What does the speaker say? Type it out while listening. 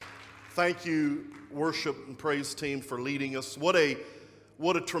Thank you, worship and praise team, for leading us. What a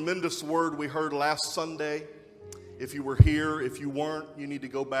tremendous word we heard last Sunday. If you were here, if you weren't, you need to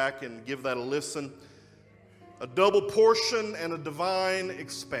go back and give that a listen. A double portion and a divine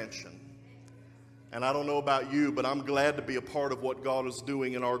expansion. And I don't know about you, but I'm glad to be a part of what God is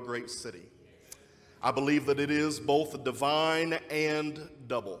doing in our great city. I believe that it is both divine and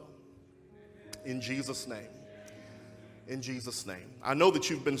double. In Jesus' name. In Jesus' name. I know that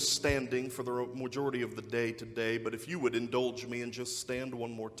you've been standing for the majority of the day today, but if you would indulge me and just stand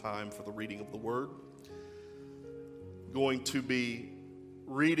one more time for the reading of the word. Going to be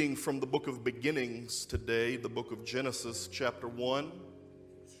reading from the book of beginnings today, the book of Genesis, chapter 1.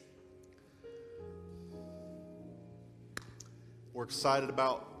 We're excited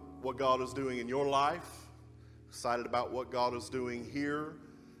about what God is doing in your life, excited about what God is doing here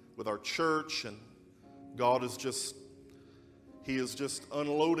with our church, and God is just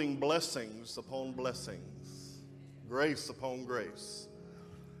unloading blessings upon blessings, grace upon grace.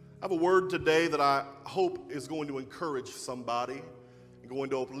 I have a word today that I hope is going to encourage somebody, going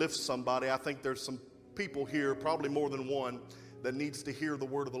to uplift somebody. I think there's some people here, probably more than one, that needs to hear the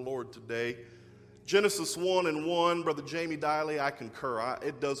word of the Lord today. Genesis 1:1, Brother Jamie Diley, I concur.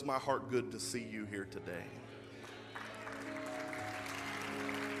 It does my heart good to see you here today.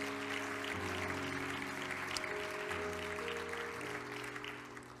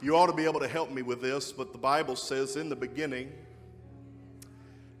 You ought to be able to help me with this, but the Bible says, in the beginning,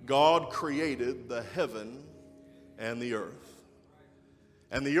 God created the heaven and the earth.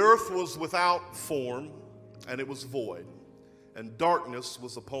 And the earth was without form, and it was void, and darkness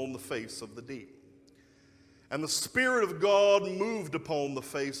was upon the face of the deep. And the Spirit of God moved upon the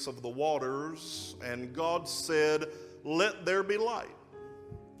face of the waters, and God said, "Let there be light."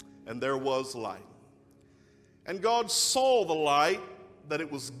 And there was light. And God saw the light, that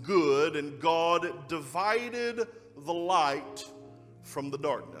it was good, and God divided the light from the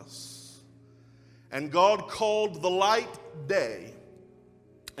darkness. And God called the light day,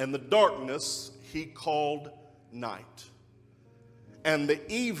 and the darkness he called night. And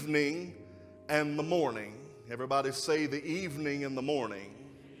the evening and the morning, everybody say the evening and the morning,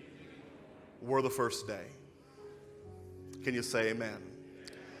 were the first day. Can you say amen?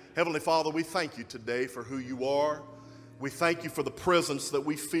 Heavenly Father, we thank you today for who you are. We thank you for the presence that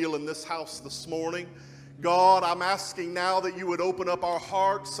we feel in this house this morning. God, I'm asking now that you would open up our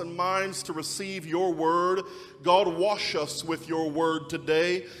hearts and minds to receive your word. God, wash us with your word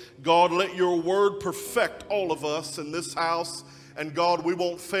today. God, let your word perfect all of us in this house. And God, we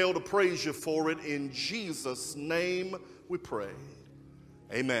won't fail to praise you for it. In Jesus' name we pray.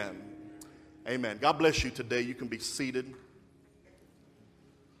 Amen. Amen. God bless you today. You can be seated.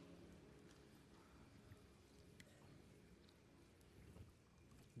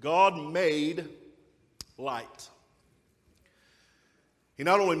 God made light. He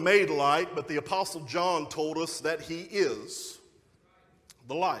not only made light, but the Apostle John told us that he is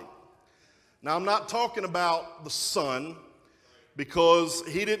the light. Now, I'm not talking about the sun, because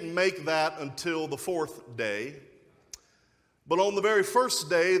he didn't make that until the fourth day. But on the very first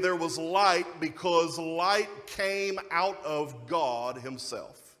day, there was light, because light came out of God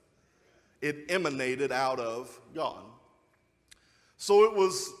himself. It emanated out of God. So it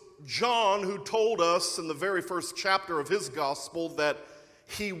was John who told us in the very first chapter of his gospel that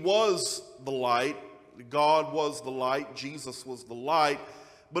he was the light, God was the light, Jesus was the light.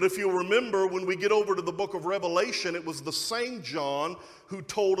 But if you'll remember, when we get over to the book of Revelation, it was the same John who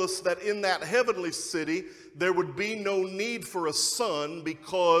told us that in that heavenly city there would be no need for a sun,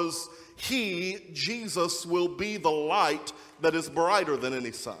 because he, Jesus, will be the light that is brighter than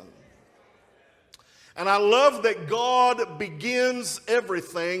any sun. And I love that God begins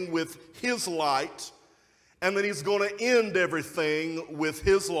everything with his light, and that he's going to end everything with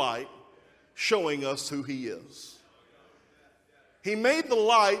his light, showing us who he is. He made the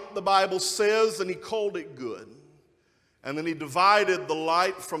light, the Bible says, and he called it good. And then he divided the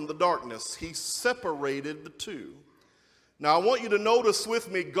light from the darkness. He separated the two. Now I want you to notice with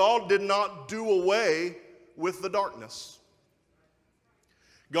me, God did not do away with the darkness.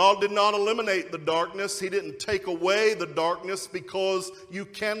 God did not eliminate the darkness. He didn't take away the darkness, because you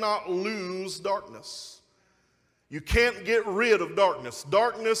cannot lose darkness. You can't get rid of darkness.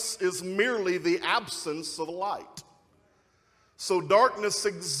 Darkness is merely the absence of light. So darkness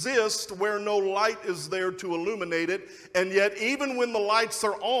exists where no light is there to illuminate it. And yet even when the lights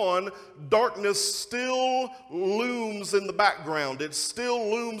are on, darkness still looms in the background. It still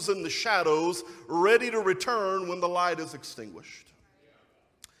looms in the shadows, ready to return when the light is extinguished.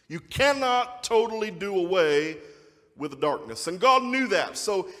 You cannot totally do away with darkness. And God knew that.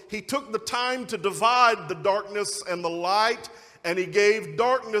 So he took the time to divide the darkness and the light, and he gave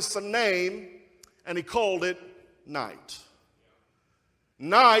darkness a name, and he called it night.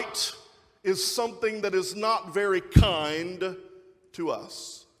 Night is something that is not very kind to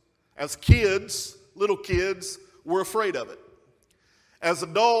us. As kids, little kids, we're afraid of it. As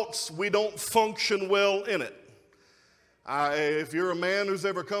adults, we don't function well in it. If you're a man who's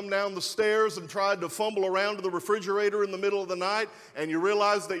ever come down the stairs and tried to fumble around to the refrigerator in the middle of the night and you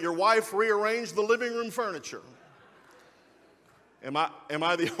realize that your wife rearranged the living room furniture, am I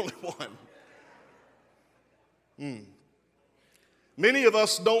the only one? Many of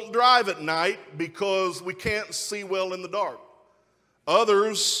us don't drive at night because we can't see well in the dark.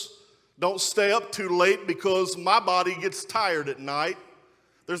 Others don't stay up too late because my body gets tired at night.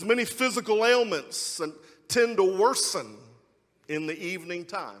 There's many physical ailments and tend to worsen in the evening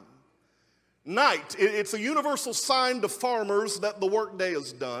time. Night, it's a universal sign to farmers that the workday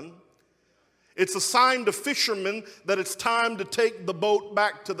is done. It's a sign to fishermen that it's time to take the boat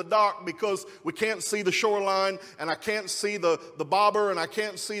back to the dock because we can't see the shoreline and I can't see the bobber and I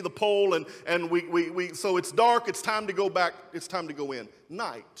can't see the pole and so it's dark, it's time to go back, it's time to go in.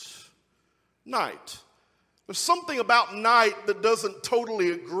 Night. There's something about night that doesn't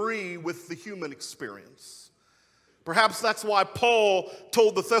totally agree with the human experience. Perhaps that's why Paul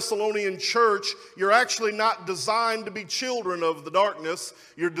told the Thessalonian church, you're actually not designed to be children of the darkness,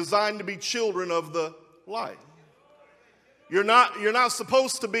 you're designed to be children of the light. You're not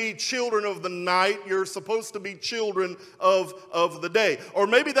supposed to be children of the night, you're supposed to be children of the day. Or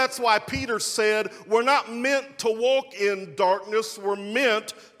maybe that's why Peter said, we're not meant to walk in darkness, we're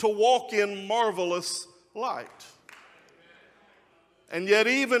meant to walk in marvelous light. And yet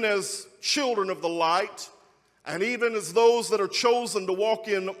even as children of the light, and even as those that are chosen to walk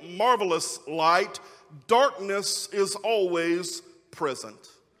in marvelous light, darkness is always present.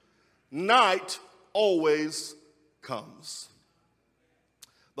 Night always comes.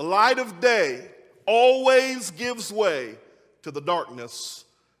 The light of day always gives way to the darkness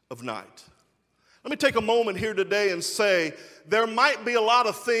of night. Let me take a moment here today and say, there might be a lot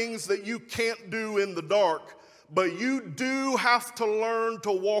of things that you can't do in the dark, but you do have to learn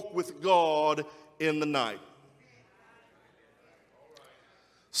to walk with God in the night.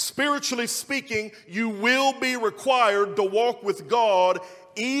 Spiritually speaking, you will be required to walk with God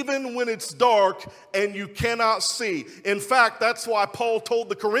even when it's dark and you cannot see. In fact, that's why Paul told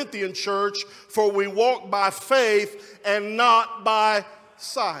the Corinthian church, for we walk by faith and not by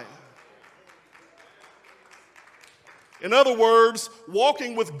sight. In other words,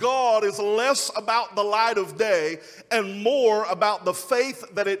 walking with God is less about the light of day and more about the faith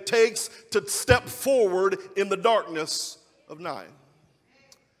that it takes to step forward in the darkness of night.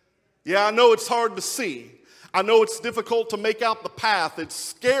 Yeah, I know it's hard to see. I know it's difficult to make out the path. It's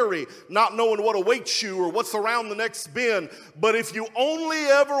scary not knowing what awaits you or what's around the next bend. But if you only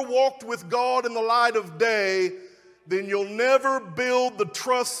ever walked with God in the light of day, then you'll never build the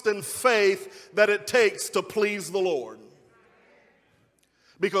trust and faith that it takes to please the Lord.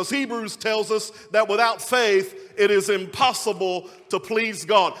 Because Hebrews tells us that without faith, it is impossible to please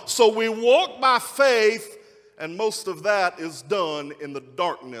God. So we walk by faith, and most of that is done in the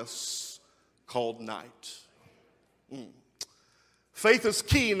darkness called night. Faith is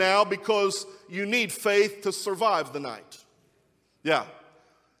key now because you need faith to survive the night. Yeah.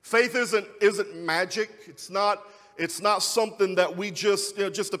 Faith isn't magic. It's not something that we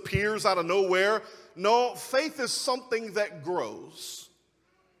just appears out of nowhere. No, faith is something that grows.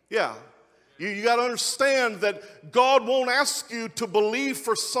 Yeah. You got to understand that God won't ask you to believe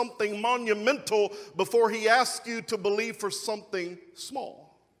for something monumental before he asks you to believe for something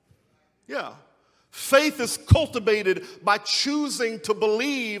small. Yeah. Faith is cultivated by choosing to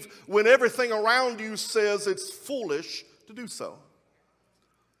believe when everything around you says it's foolish to do so.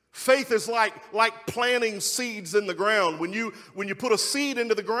 Faith is like planting seeds in the ground. When you put a seed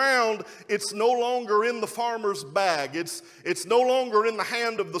into the ground, it's no longer in the farmer's bag. It's no longer in the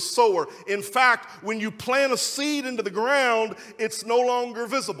hand of the sower. In fact, when you plant a seed into the ground, it's no longer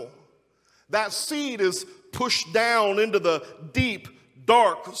visible. That seed is pushed down into the deep,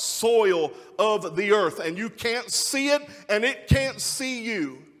 dark soil of the earth, and you can't see it, and it can't see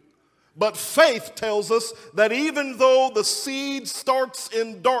you. But faith tells us that even though the seed starts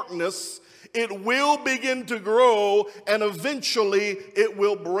in darkness, it will begin to grow and eventually it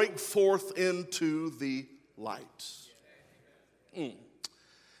will break forth into the light.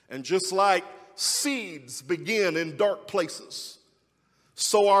 And just like seeds begin in dark places,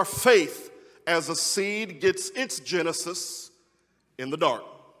 so our faith as a seed gets its genesis in the dark.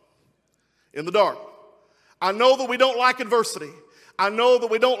 In the dark. I know that we don't like adversity. I know that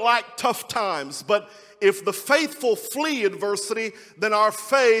we don't like tough times. But if the faithful flee adversity, then our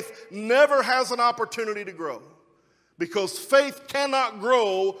faith never has an opportunity to grow. Because faith cannot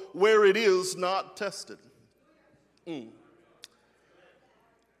grow where it is not tested. Can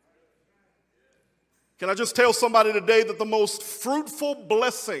I just tell somebody today that the most fruitful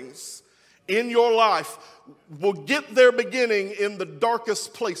blessings in your life will get their beginning in the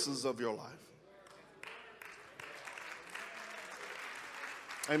darkest places of your life?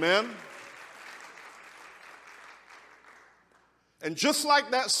 Amen? And just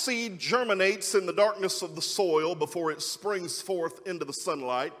like that seed germinates in the darkness of the soil before it springs forth into the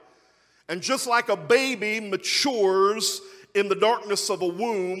sunlight, and just like a baby matures in the darkness of a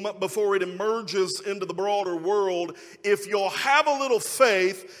womb before it emerges into the broader world, if you'll have a little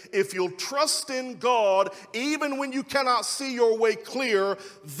faith, if you'll trust in God, even when you cannot see your way clear,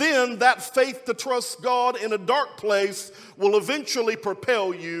 then that faith to trust God in a dark place will eventually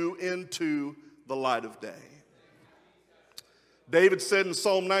propel you into the light of day. David said in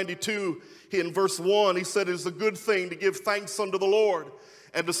Psalm 92, in verse 1, he said, "It is a good thing to give thanks unto the Lord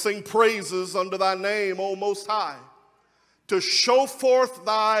and to sing praises unto thy name, O Most High, to show forth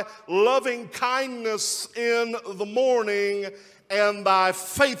thy loving kindness in the morning and thy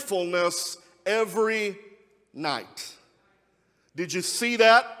faithfulness every night." Did you see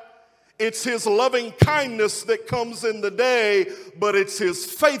that? It's his loving kindness that comes in the day, but it's his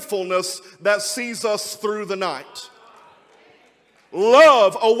faithfulness that sees us through the night.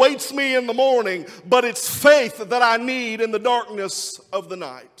 Love awaits me in the morning, but it's faith that I need in the darkness of the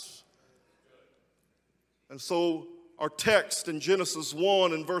night. And so our text in Genesis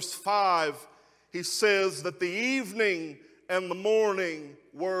 1 and verse 5, he says that the evening and the morning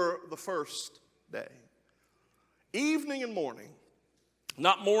were the first day. Evening and morning,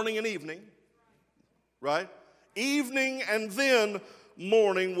 not morning and evening, right? Evening and then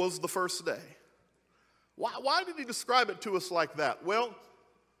morning was the first day. Why did he describe it to us like that? Well,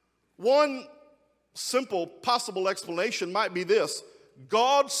 one simple possible explanation might be this: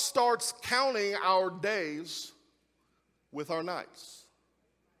 God starts counting our days with our nights.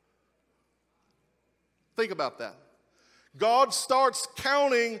 Think about that. God starts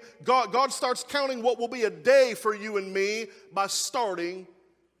counting what will be a day for you and me by starting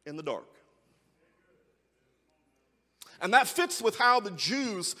in the dark. And that fits with how the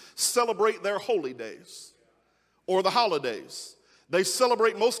Jews celebrate their holy days or the holidays. They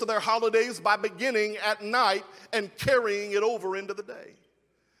celebrate most of their holidays by beginning at night and carrying it over into the day.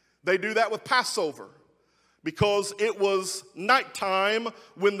 They do that with Passover because it was nighttime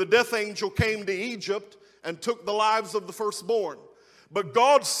when the death angel came to Egypt and took the lives of the firstborn. But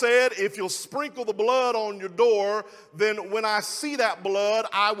God said, if you'll sprinkle the blood on your door, then when I see that blood,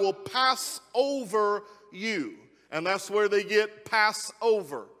 I will pass over you. And that's where they get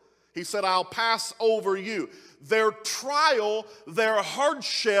Passover. He said, I'll pass over you. Their trial, their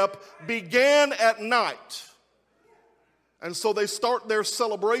hardship began at night. And so they start their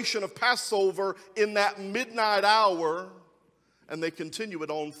celebration of Passover in that midnight hour, and they continue it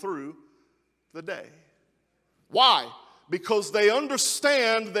on through the day. Why? Because they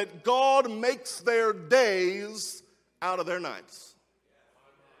understand that God makes their days out of their nights.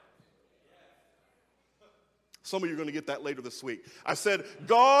 Some of you are going to get that later this week. I said,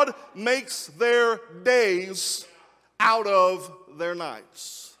 God makes their days out of their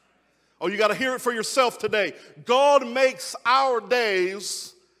nights. Oh, you got to hear it for yourself today. God makes our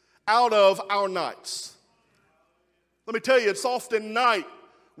days out of our nights. Let me tell you, it's often night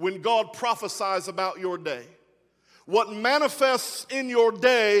when God prophesies about your day. What manifests in your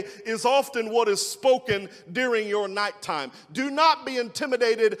day is often what is spoken during your nighttime. Do not be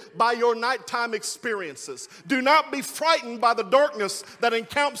intimidated by your nighttime experiences. Do not be frightened by the darkness that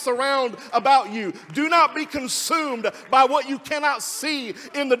encamps around about you. Do not be consumed by what you cannot see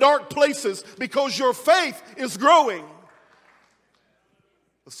in the dark places, because your faith is growing.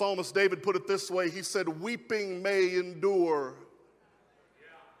 The psalmist David put it this way. He said, weeping may endure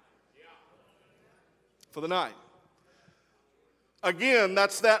for the night. Again,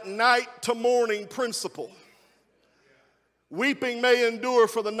 that's that night to morning principle. Weeping may endure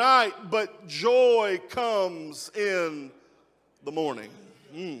for the night, but joy comes in the morning.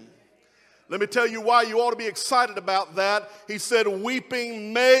 Let me tell you why you ought to be excited about that. He said,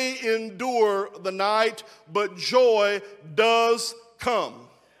 weeping may endure the night, but joy does come.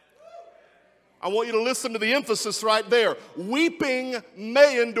 I want you to listen to the emphasis right there. Weeping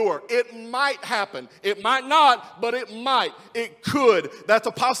may endure. It might happen. It might not, but it might. It could. That's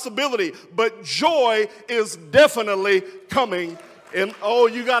a possibility. But joy is definitely coming. And oh,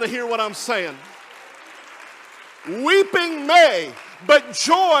 you got to hear what I'm saying. Weeping may, but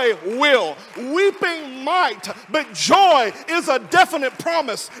joy will. Weeping might, but joy is a definite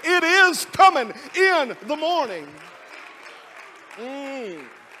promise. It is coming in the morning.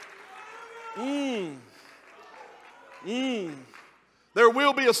 There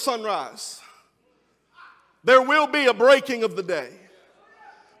will be a sunrise. There will be a breaking of the day.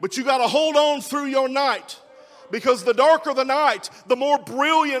 But you got to hold on through your night, because the darker the night, the more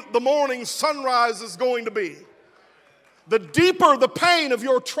brilliant the morning sunrise is going to be. The deeper the pain of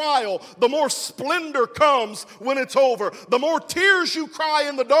your trial, the more splendor comes when it's over. The more tears you cry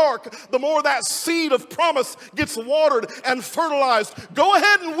in the dark, the more that seed of promise gets watered and fertilized. Go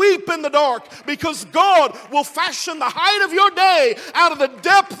ahead and weep in the dark, because God will fashion the height of your day out of the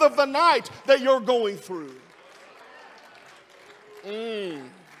depth of the night that you're going through.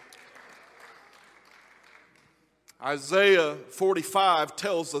 Isaiah 45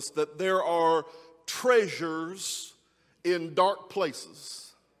 tells us that there are treasures in dark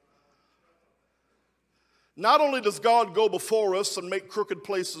places. Not only does God go before us and make crooked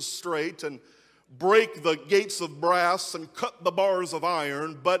places straight and break the gates of brass and cut the bars of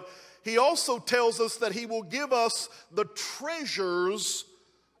iron, but he also tells us that he will give us the treasures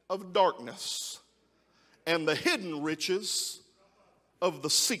of darkness and the hidden riches of the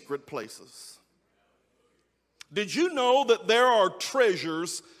secret places. Did you know that there are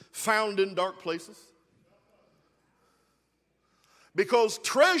treasures found in dark places? Because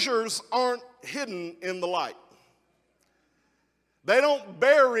treasures aren't hidden in the light. They don't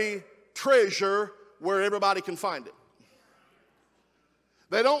bury treasure where everybody can find it.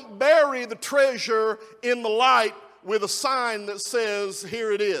 They don't bury the treasure in the light with a sign that says,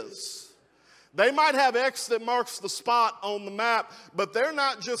 here it is. They might have X that marks the spot on the map, but they're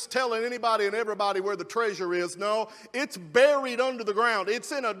not just telling anybody and everybody where the treasure is. No, it's buried under the ground.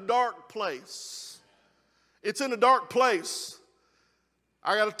 It's in a dark place. It's in a dark place.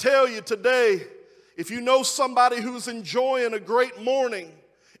 I got to tell you today, if you know somebody who's enjoying a great morning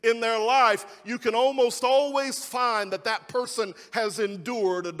in their life, you can almost always find that that person has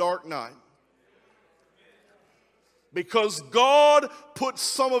endured a dark night. Because God puts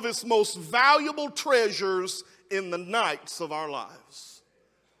some of his most valuable treasures in the nights of our lives.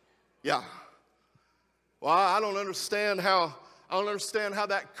 Yeah. Well, I don't understand how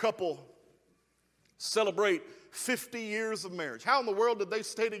that couple celebrate 50 years of marriage. How in the world did they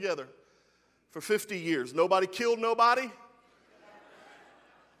stay together for 50 years? Nobody killed nobody?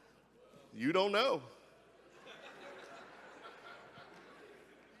 You don't know.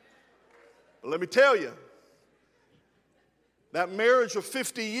 But let me tell you, that marriage of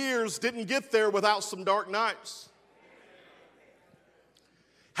 50 years didn't get there without some dark nights.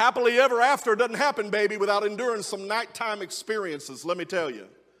 Happily ever after doesn't happen, baby, without enduring some nighttime experiences, let me tell you.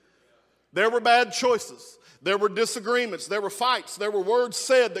 There were bad choices. There were disagreements. There were fights. There were words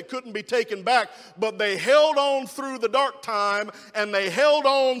said that couldn't be taken back. But they held on through the dark time, and they held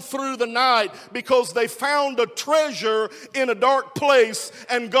on through the night because they found a treasure in a dark place,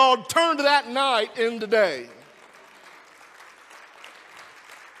 and God turned that night into day.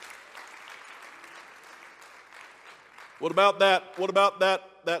 What about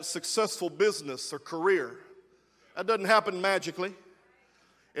that successful business or career? That doesn't happen magically.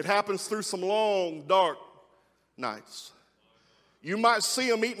 It happens through some long, dark nights. You might see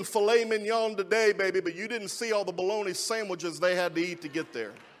them eating filet mignon today, baby, but you didn't see all the bologna sandwiches they had to eat to get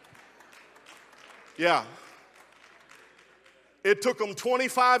there. Yeah. It took them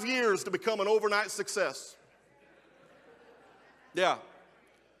 25 years to become an overnight success. Yeah.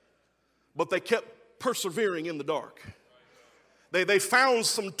 But they kept persevering in the dark. They found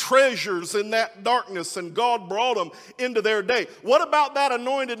some treasures in that darkness, and God brought them into their day. What about that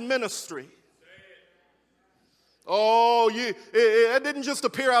anointed ministry? Oh, it didn't just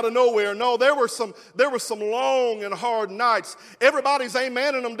appear out of nowhere. No, there were some long and hard nights. Everybody's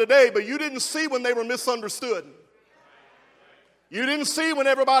amening them today, but you didn't see when they were misunderstood. You didn't see when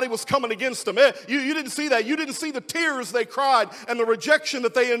everybody was coming against them. You didn't see that. You didn't see the tears they cried and the rejection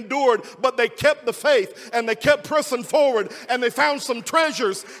that they endured, but they kept the faith and they kept pressing forward, and they found some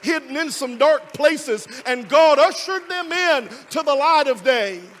treasures hidden in some dark places, and God ushered them in to the light of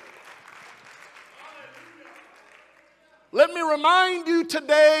day. Let me remind you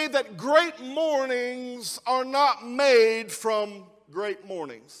today that great mornings are not made from great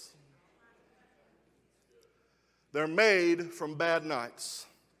mornings. They're made from bad nights.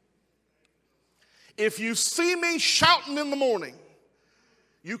 If you see me shouting in the morning,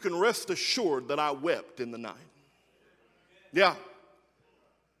 you can rest assured that I wept in the night. Yeah.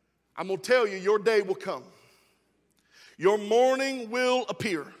 I'm going to tell you, your day will come. Your morning will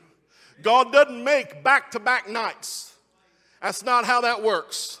appear. God doesn't make back-to-back nights. That's not how that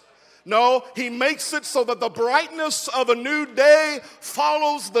works. No, he makes it so that the brightness of a new day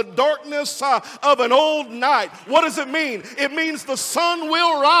follows the darkness of an old night. What does it mean? It means the sun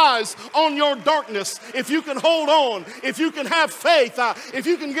will rise on your darkness. If you can hold on, if you can have faith, if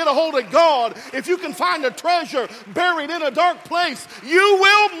you can get a hold of God, if you can find a treasure buried in a dark place, you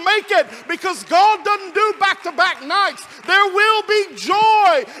will make it, because God doesn't do back-to-back nights. There will be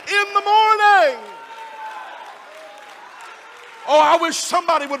joy in the morning. Oh, I wish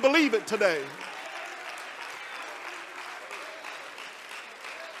somebody would believe it today.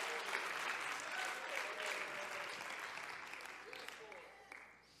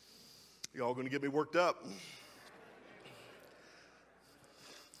 Y'all going to get me worked up.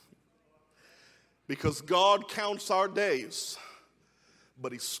 Because God counts our days,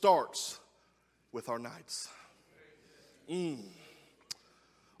 but he starts with our nights.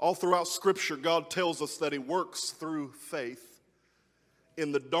 All throughout Scripture, God tells us that he works through faith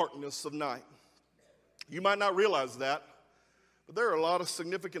in the darkness of night. You might not realize that, but there are a lot of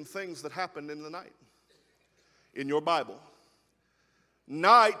significant things that happen in the night in your Bible.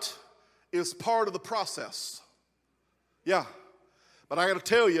 Night is part of the process. Yeah, but I got to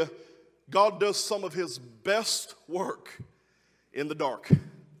tell you, God does some of his best work in the dark.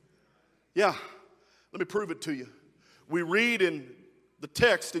 Yeah, let me prove it to you. We read in the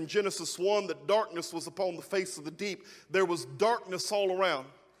text in Genesis 1 that darkness was upon the face of the deep. There was darkness all around.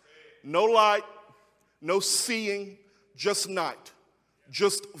 No light, no seeing, just night,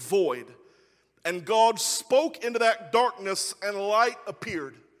 just void. And God spoke into that darkness and light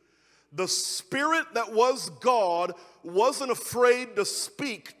appeared. The Spirit that was God wasn't afraid to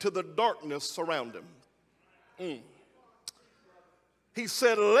speak to the darkness around him. He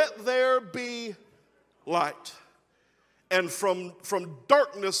said, "Let there be light." And from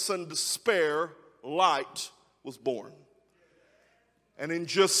darkness and despair, light was born. And in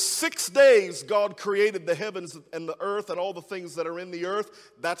just 6 days, God created the heavens and the earth and all the things that are in the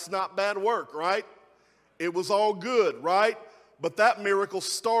earth. That's not bad work, right? It was all good, right? But that miracle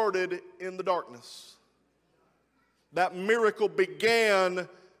started in the darkness. That miracle began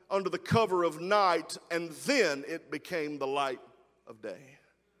under the cover of night, and then it became the light of day.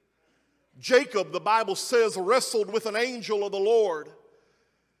 Jacob, the Bible says, wrestled with an angel of the Lord.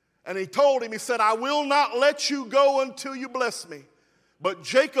 And he told him, he said, "I will not let you go until you bless me." But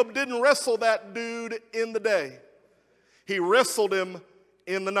Jacob didn't wrestle that dude in the day. He wrestled him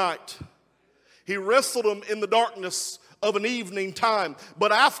in the night. He wrestled him in the darkness of an evening time.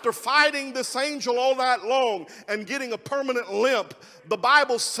 But after fighting this angel all night long and getting a permanent limp, the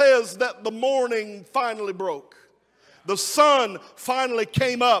Bible says that the morning finally broke. The sun finally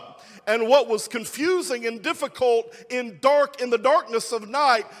came up. And what was confusing and difficult in the darkness of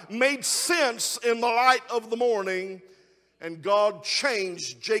night made sense in the light of the morning. And God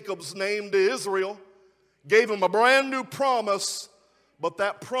changed Jacob's name to Israel, gave him a brand new promise, but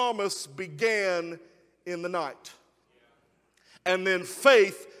that promise began in the night. And then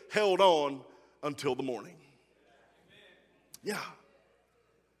faith held on until the morning. Yeah.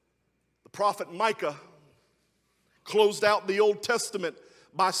 The prophet Micah closed out the Old Testament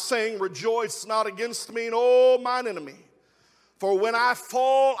by saying, "Rejoice not against me, O mine enemy, for when I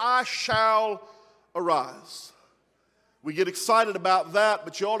fall, I shall arise." We get excited about that,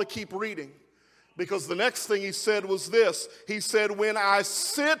 but you ought to keep reading, because the next thing he said was this. He said, "When I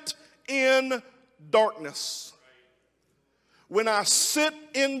sit in darkness." When I sit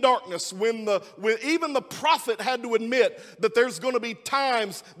in darkness, when even the prophet had to admit that there's going to be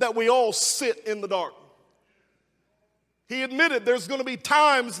times that we all sit in the dark. He admitted there's going to be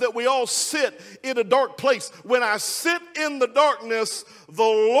times that we all sit in a dark place. When I sit in the darkness, the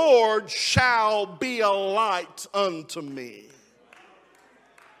Lord shall be a light unto me.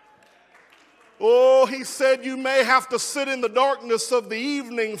 Oh, he said, you may have to sit in the darkness of the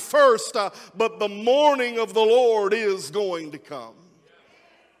evening first, but the morning of the Lord is going to come.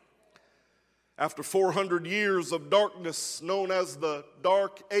 After 400 years of darkness known as the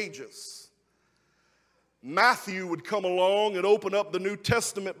Dark Ages, Matthew would come along and open up the New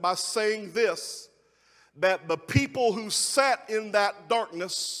Testament by saying this, that the people who sat in that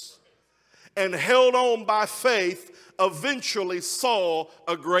darkness and held on by faith eventually saw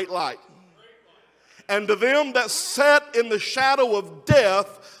a great light. And to them that sat in the shadow of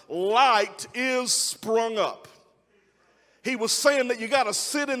death, light is sprung up. He was saying that you got to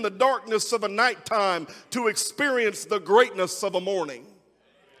sit in the darkness of a nighttime to experience the greatness of a morning.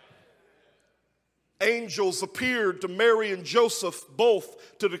 Angels appeared to Mary and Joseph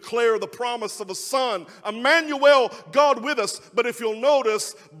both to declare the promise of a son, Emmanuel, God with us. But if you'll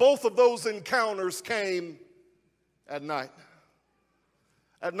notice, both of those encounters came at night.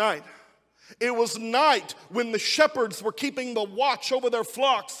 At night. It was night when the shepherds were keeping the watch over their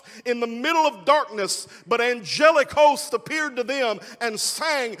flocks in the middle of darkness, but angelic hosts appeared to them and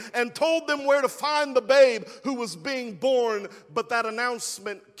sang and told them where to find the babe who was being born. But that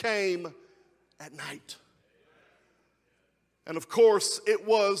announcement came at night. And of course, it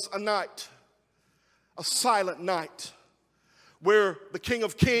was a night, a silent night, where the King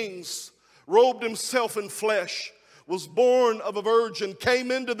of Kings robed himself in flesh, was born of a virgin,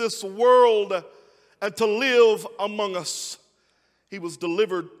 came into this world and to live among us. He was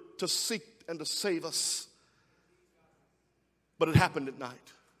delivered to seek and to save us. But it happened at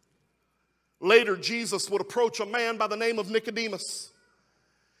night. Later, Jesus would approach a man by the name of Nicodemus.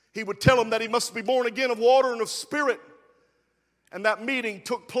 He would tell him that he must be born again of water and of spirit. And that meeting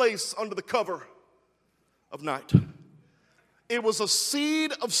took place under the cover of night. It was a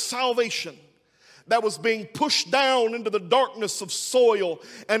seed of salvation that was being pushed down into the darkness of soil,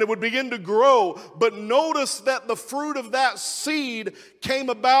 and it would begin to grow. But notice that the fruit of that seed came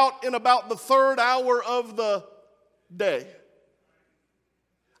about in about the third hour of the day.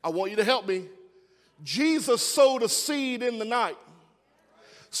 I want you to help me. Jesus sowed a seed in the night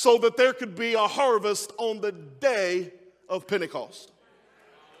so that there could be a harvest on the day of Pentecost.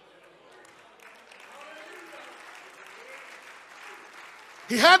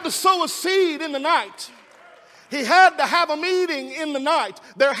 He had to sow a seed in the night. He had to have a meeting in the night.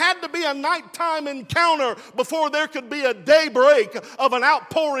 There had to be a nighttime encounter before there could be a daybreak of an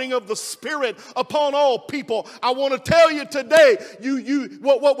outpouring of the Spirit upon all people. I want to tell you today,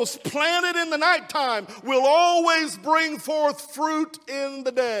 what was planted in the nighttime will always bring forth fruit in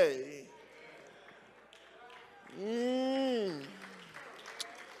the day.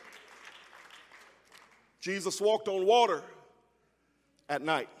 Jesus walked on water at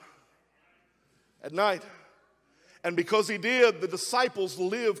night. At night. And because he did, the disciples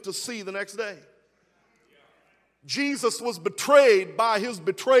lived to see the next day. Jesus was betrayed by his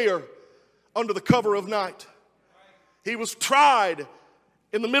betrayer under the cover of night. He was tried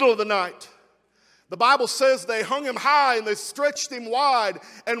in the middle of the night. The Bible says they hung him high and they stretched him wide.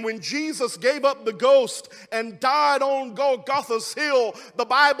 And when Jesus gave up the ghost and died on Golgotha's hill, the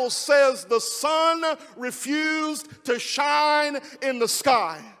Bible says the sun refused to shine in the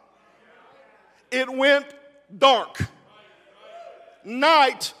sky. It went dark.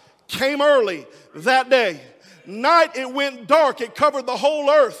 Night came early that day. Night, it went dark. It covered the whole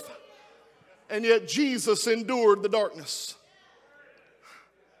earth. And yet Jesus endured the darkness.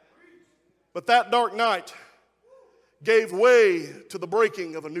 But that dark night gave way to the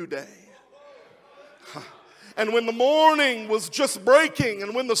breaking of a new day. And when the morning was just breaking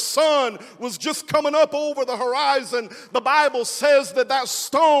and when the sun was just coming up over the horizon, the Bible says that that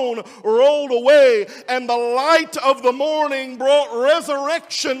stone rolled away and the light of the morning brought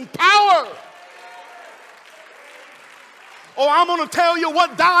resurrection power. Oh, I'm going to tell you,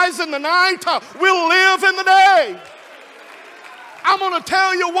 what dies in the night will live in the day. I'm going to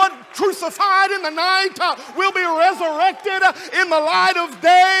tell you, what crucified in the night will be resurrected in the light of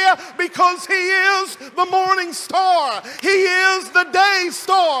day, because he is the morning star. He is the day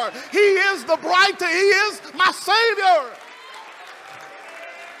star. He is the bright. He is my Savior.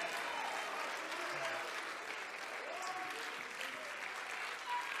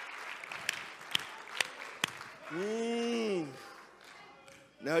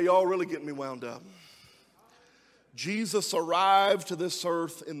 Now y'all really getting me wound up. Jesus arrived to this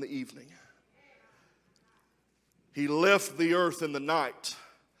earth in the evening. He left the earth in the night,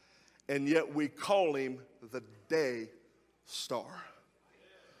 and yet we call him the day star.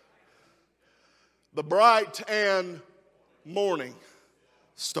 The bright and morning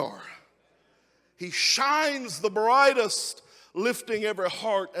star. He shines the brightest, lifting every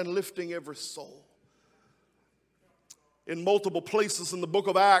heart and lifting every soul. In multiple places in the book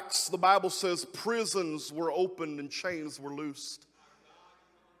of Acts, the Bible says prisons were opened and chains were loosed.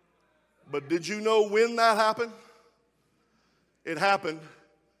 But did you know when that happened? It happened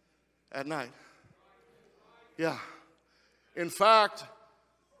at night. Yeah. In fact,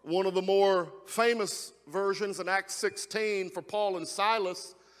 one of the more famous versions in Acts 16 for Paul and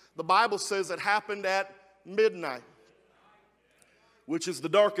Silas, the Bible says it happened at midnight, which is the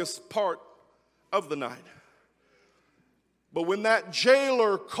darkest part of the night. But when that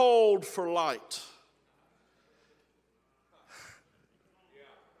jailer called for light,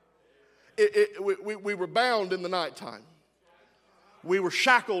 we were bound in the nighttime. We were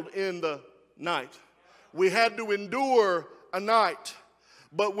shackled in the night. we had to endure a night.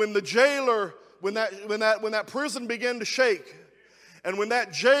 But when the jailer, when that prison began to shake, and when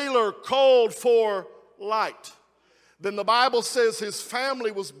that jailer called for light, then the Bible says his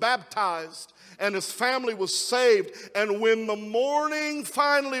family was baptized and his family was saved. And when the morning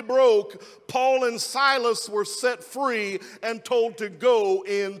finally broke, Paul and Silas were set free and told to go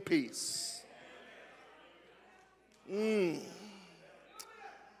in peace.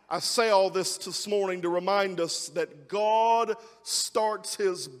 I say all this morning to remind us that God starts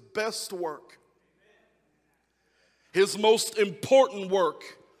his best work, his most important work,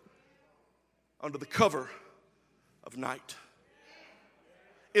 under the cover of night.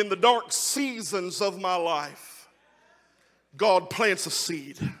 In the dark seasons of my life, God plants a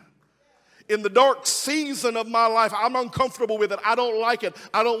seed. In the dark season of my life, I'm uncomfortable with it. I don't like it.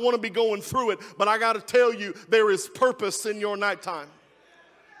 I don't want to be going through it. But I got to tell you, there is purpose in your nighttime.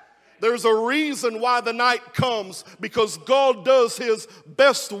 There's a reason why the night comes, because God does his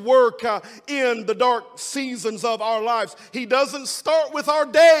best work in the dark seasons of our lives. He doesn't start with our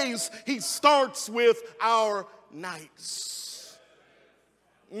days. He starts with our nights.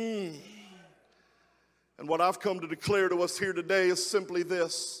 And what I've come to declare to us here today is simply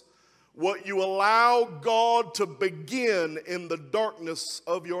this: what you allow God to begin in the darkness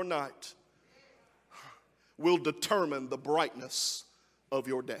of your night will determine the brightness of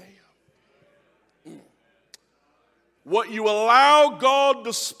your day. What you allow God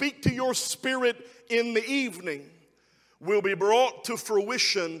to speak to your spirit in the evening will be brought to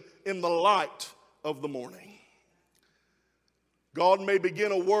fruition in the light of the morning. God may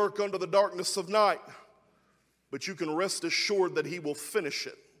begin a work under the darkness of night, but you can rest assured that he will finish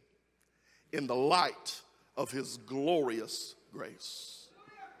it in the light of his glorious grace.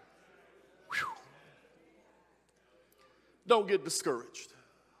 Whew. Don't get discouraged.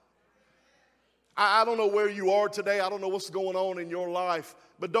 I don't know where you are today. I don't know what's going on in your life,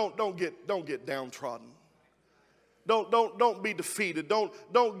 but don't get downtrodden. Don't be defeated.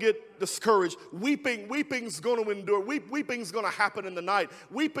 Don't get discouraged. Weeping's going to endure. Weeping's going to happen in the night.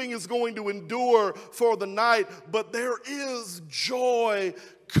 Weeping is going to endure for the night, but there is joy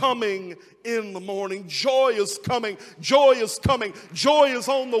coming in the morning. Joy is coming. Joy is coming. Joy is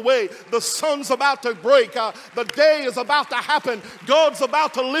on the way. The sun's about to break. The day is about to happen. God's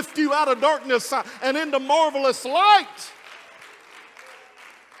about to lift you out of darkness and into marvelous light.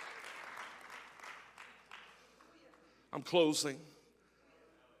 I'm closing.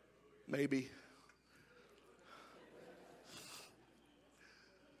 Maybe.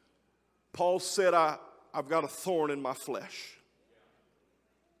 Paul said, I've got a thorn in my flesh.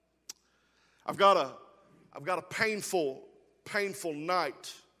 I've got a painful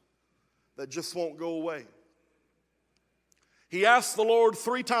night that just won't go away. He asked the Lord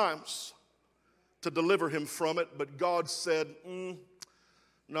 3 times to deliver him from it, but God said,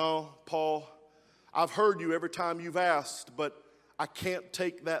 no, Paul, I've heard you every time you've asked, but I can't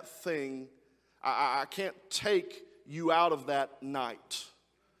take that thing. I can't take you out of that night,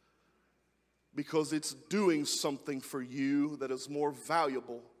 because it's doing something for you that is more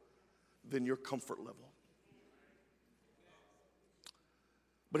valuable than your comfort level.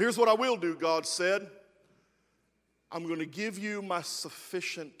 But here's what I will do, God said. I'm going to give you my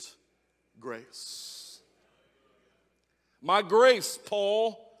sufficient grace. My grace,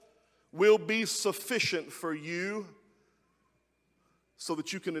 Paul, will be sufficient for you so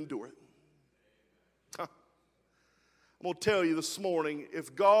that you can endure it. I'm going to tell you this morning,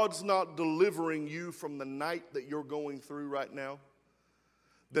 if God's not delivering you from the night that you're going through right now,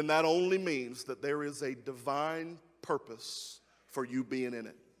 then that only means that there is a divine purpose for you being in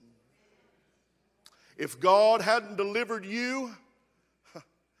it. If God hadn't delivered you,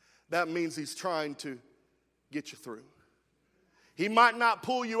 that means he's trying to get you through. He might not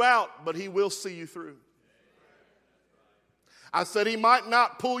pull you out, but he will see you through. I said he might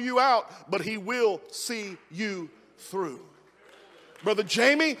not pull you out, but he will see you through. Brother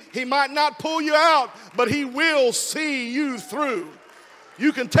Jamie, he might not pull you out, but he will see you through.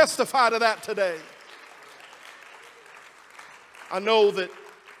 You can testify to that today. I know that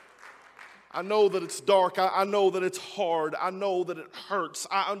it's dark. I know that it's hard. I know that it hurts.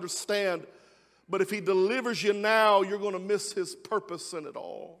 I understand. But if he delivers you now, you're going to miss his purpose in it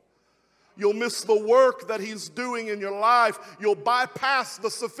all. You'll miss the work that he's doing in your life. You'll bypass the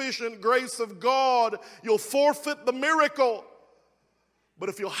sufficient grace of God. You'll forfeit the miracle. But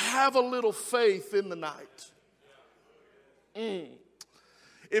if you'll have a little faith in the night,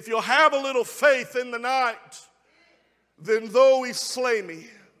 if you'll have a little faith in the night, then though he slay me,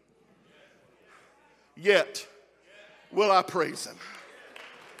 yet will I praise him.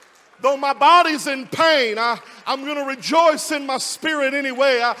 Though my body's in pain, I'm going to rejoice in my spirit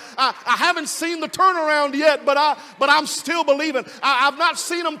anyway. I haven't seen the turnaround yet, but I'm still believing. I've not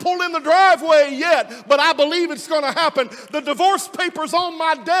seen them pull in the driveway yet, but I believe it's going to happen. The divorce papers on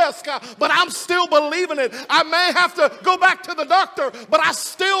my desk, but I'm still believing it. I may have to go back to the doctor, but I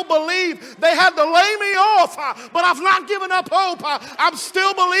still believe. They had to lay me off, but I've not given up hope. I'm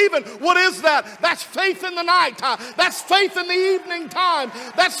still believing. What is that? That's faith in the night. That's faith in the evening time.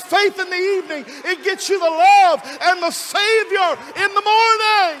 That's faith in the evening. It gets you the love and the Savior in the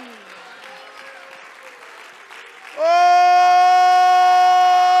morning. Oh!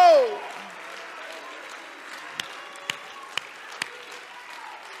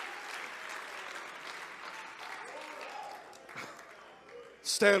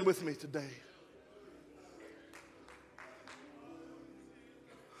 Stand with me today.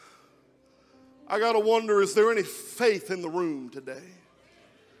 I got to wonder, is there any faith in the room today?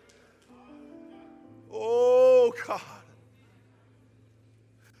 Oh, God.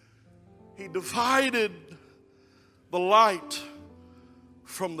 He divided the light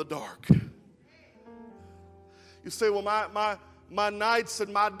from the dark. You say, well, my nights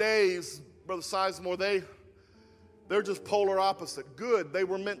and my days, Brother Sizemore, they're just polar opposite. Good, they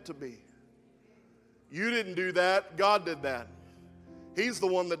were meant to be. You didn't do that. God did that. He's the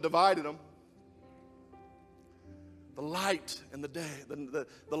one that divided them. The light and the day,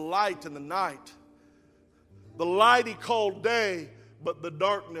 the light and the night. The light he called day, but the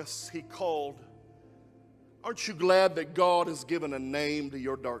darkness he called. Aren't you glad that God has given a name to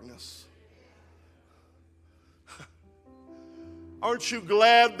your darkness? Aren't you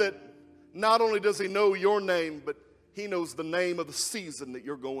glad that not only does he know your name, but he knows the name of the season that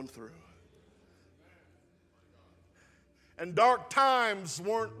you're going through? And dark times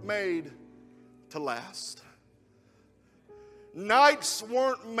weren't made to last. Nights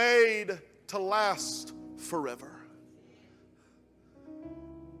weren't made to last forever.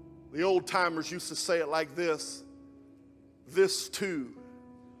 The old timers used to say it like this: this too.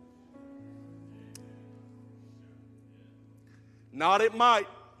 Not it might,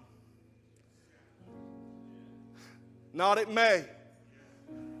 not it may,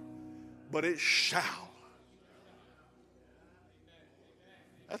 but it shall.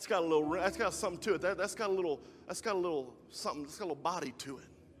 That's got something to it. That's got a little something. It's got a little body to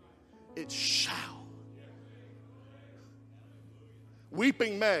it. It shall.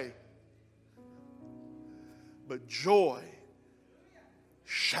 Weeping may, but joy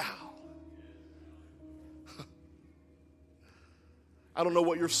shall. I don't know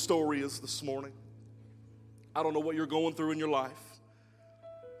what your story is this morning. I don't know what you're going through in your life.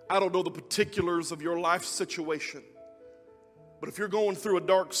 I don't know the particulars of your life situation. But if you're going through a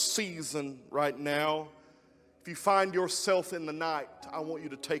dark season right now, if you find yourself in the night, I want you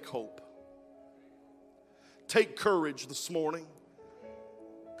to take hope. Take courage this morning,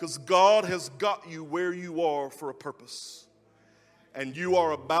 because God has got you where you are for a purpose. And you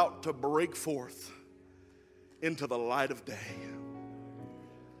are about to break forth into the light of day.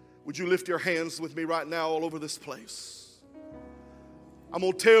 Would you lift your hands with me right now all over this place? I'm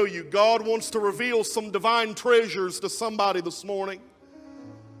going to tell you, God wants to reveal some divine treasures to somebody this morning.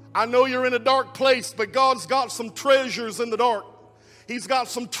 I know you're in a dark place, but God's got some treasures in the dark. He's got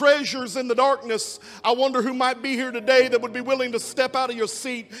some treasures in the darkness. I wonder who might be here today that would be willing to step out of your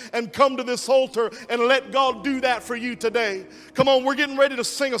seat and come to this altar and let God do that for you today. Come on, we're getting ready to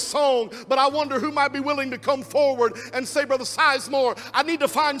sing a song, but I wonder who might be willing to come forward and say, Brother Sizemore, I need to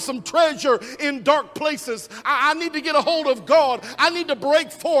find some treasure in dark places. I need to get a hold of God. I need to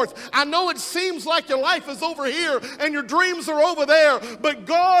break forth. I know it seems like your life is over here and your dreams are over there, but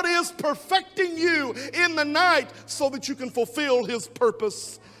God is perfecting you in the night so that you can fulfill His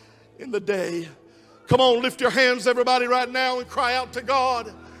purpose in the day. Come on, lift your hands, everybody, right now and cry out to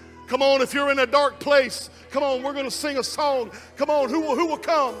God. Come on, if you're in a dark place, come on, we're going to sing a song. Come on, who will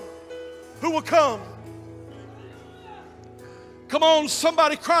come? Who will come? Come on,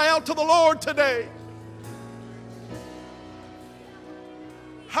 somebody cry out to the Lord today.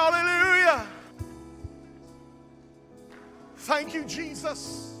 Hallelujah. Thank you,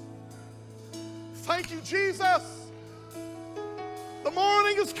 Jesus. Thank you, Jesus. The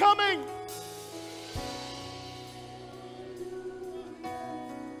morning is coming.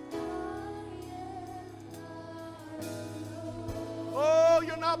 Oh,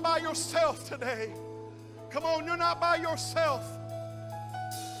 you're not by yourself today. Come on, you're not by yourself.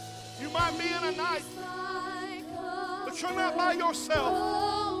 You might be in a night, but you're not by yourself.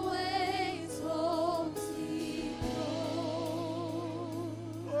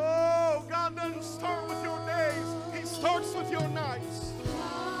 Oh, God doesn't start with your days. He starts with your nights.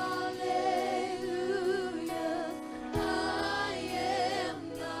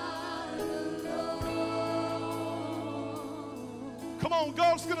 on,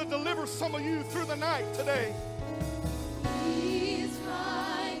 God's going to deliver some of you through the night today.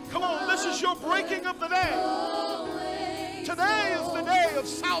 Come on, this is your breaking of the day. Today is the day of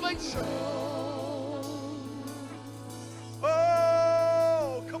salvation.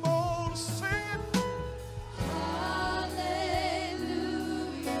 Oh, come on, sing it. Hallelujah,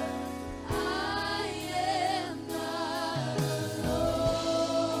 I am not alone.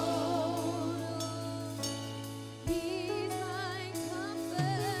 He's my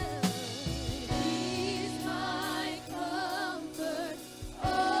comfort. He's my comfort.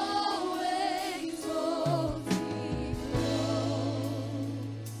 Always holds me close.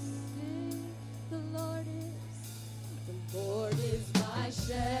 The Lord is my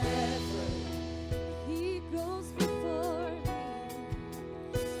shepherd. He goes before me.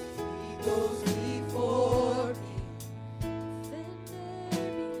 He goes before me.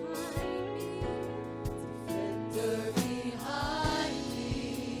 Defender behind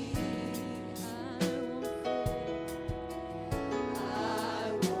me. I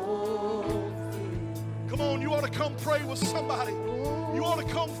won't fear. Come on, you ought to come pray with somebody. You ought to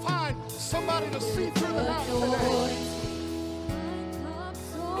come find somebody to see through the night today.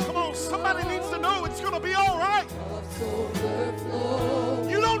 Come on, somebody needs to know it's going to be all right.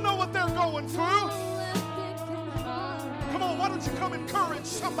 You don't know what they're going through. Come on, why don't you come encourage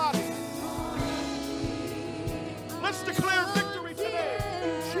somebody? Let's declare victory today.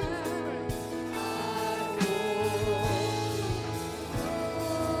 In Jesus' name.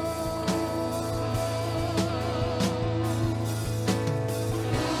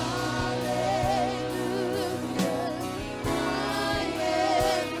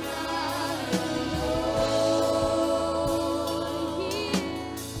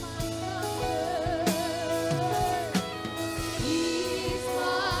 He's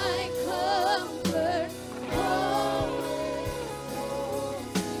my comfort,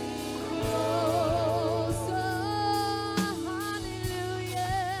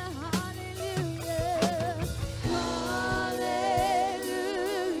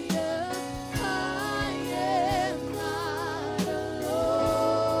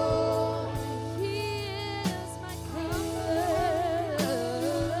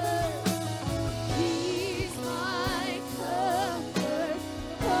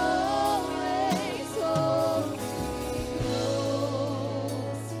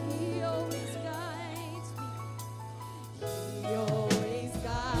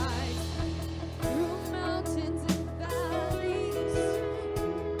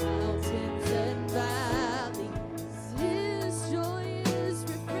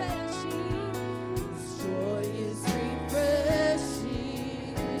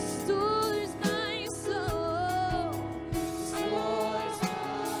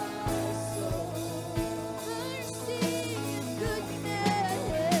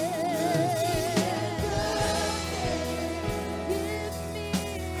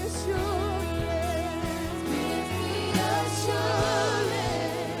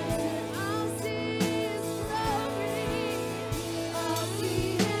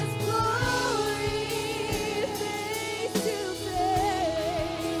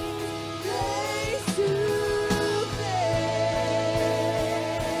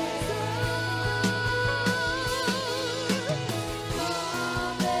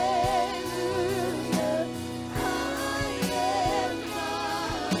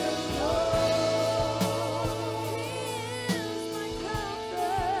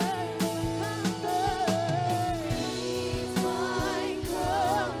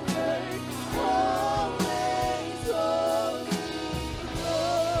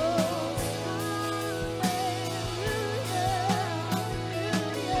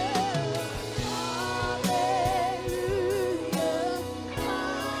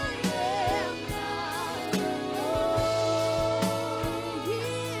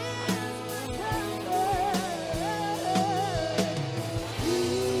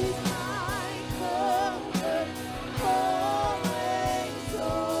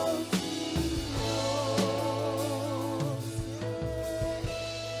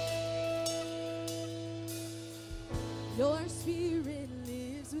 Your spirit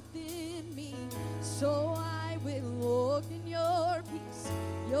lives within me, so I will walk in your peace.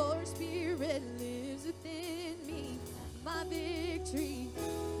 Your spirit lives within me, my victory,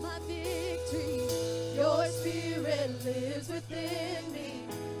 my victory. Your spirit lives within me,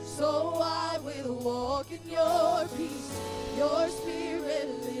 so I will walk in your peace. Your spirit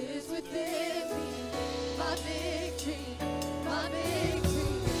lives within me, my victory, my victory.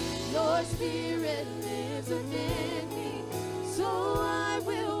 Your spirit lives within me, so I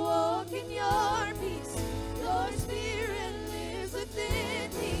will walk in your peace. Your spirit lives within me.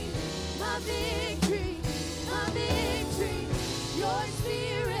 victory, my victory. Your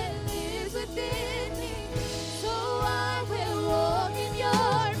spirit lives within me, so I will walk in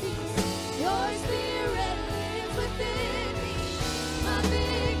your peace. Your spirit lives within me, my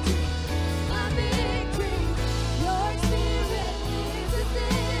victory, my victory. Your spirit lives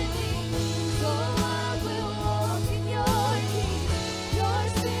within me, so I will walk in your peace. Your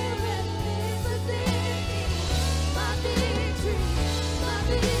spirit lives within me, my victory, my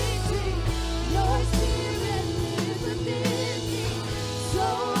victory. Your spirit lives within me, so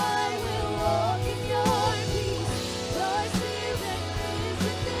I will walk in your peace. Your spirit lives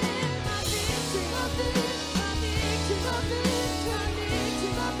within my victory, my victory, my victory, my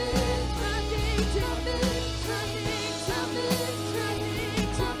victory, my victory, my victory, my victory,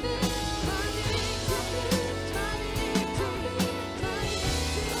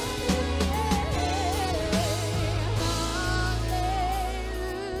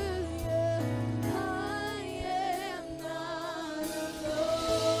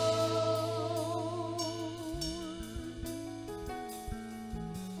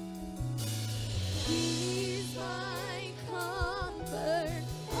 He's my comfort,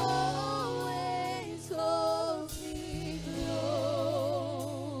 always holds me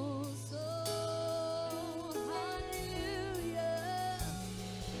close. Oh, hallelujah,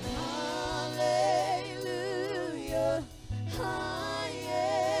 hallelujah. I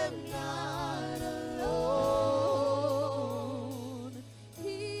am not alone.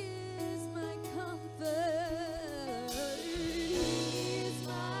 He is my comfort. He is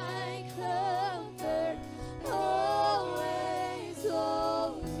my comfort, always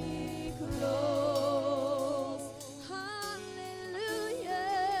holds me close. Hallelujah,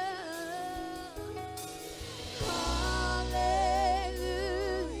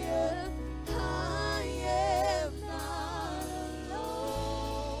 hallelujah. I am not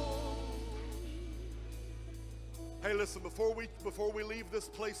alone. Hey, listen, before we leave this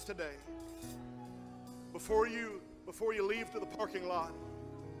place today, before you leave to the parking lot,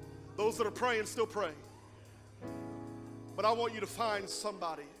 those that are praying, still pray. But I want you to find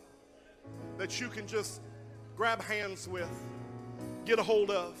somebody that you can just grab hands with, get a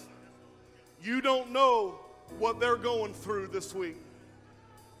hold of. You don't know what they're going through this week.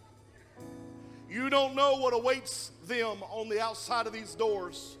 You don't know what awaits them on the outside of these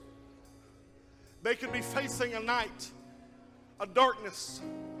doors. They could be facing a night, a darkness,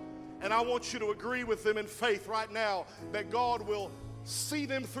 and I want you to agree with them in faith right now that God will see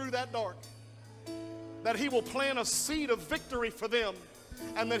them through that dark, that He will plant a seed of victory for them,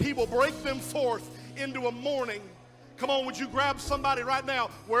 and that He will break them forth into a morning. Come on, would you grab somebody right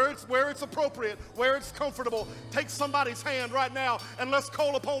now where it's appropriate, where it's comfortable. Take somebody's hand right now and let's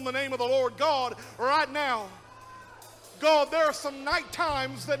call upon the name of the Lord. God, right now, God, there are some night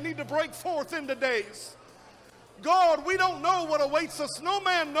times that need to break forth into days. God, we don't know what awaits us. No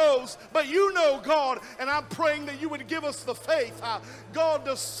man knows, but you know, God. And I'm praying that you would give us the faith, God,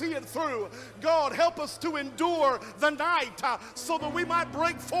 to see it through. God, help us to endure the night so that we might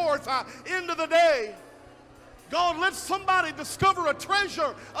break forth into the day. God, let somebody discover a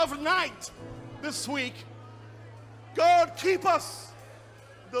treasure of night this week. God, keep us,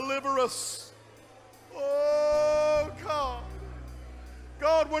 deliver us. Oh, God.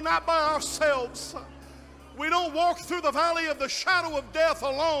 God, we're not by ourselves. We don't walk through the valley of the shadow of death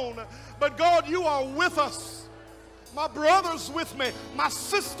alone, but God, you are with us. My brother's with me. My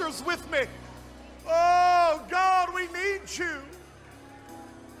sister's with me. Oh, God, we need you.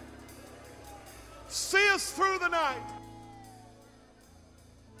 See us through the night.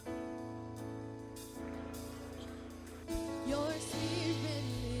 Your spirit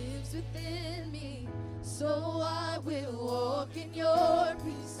lives within me, so I will walk in your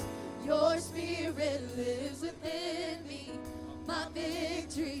peace. Your spirit lives within me, my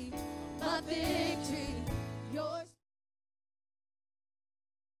victory.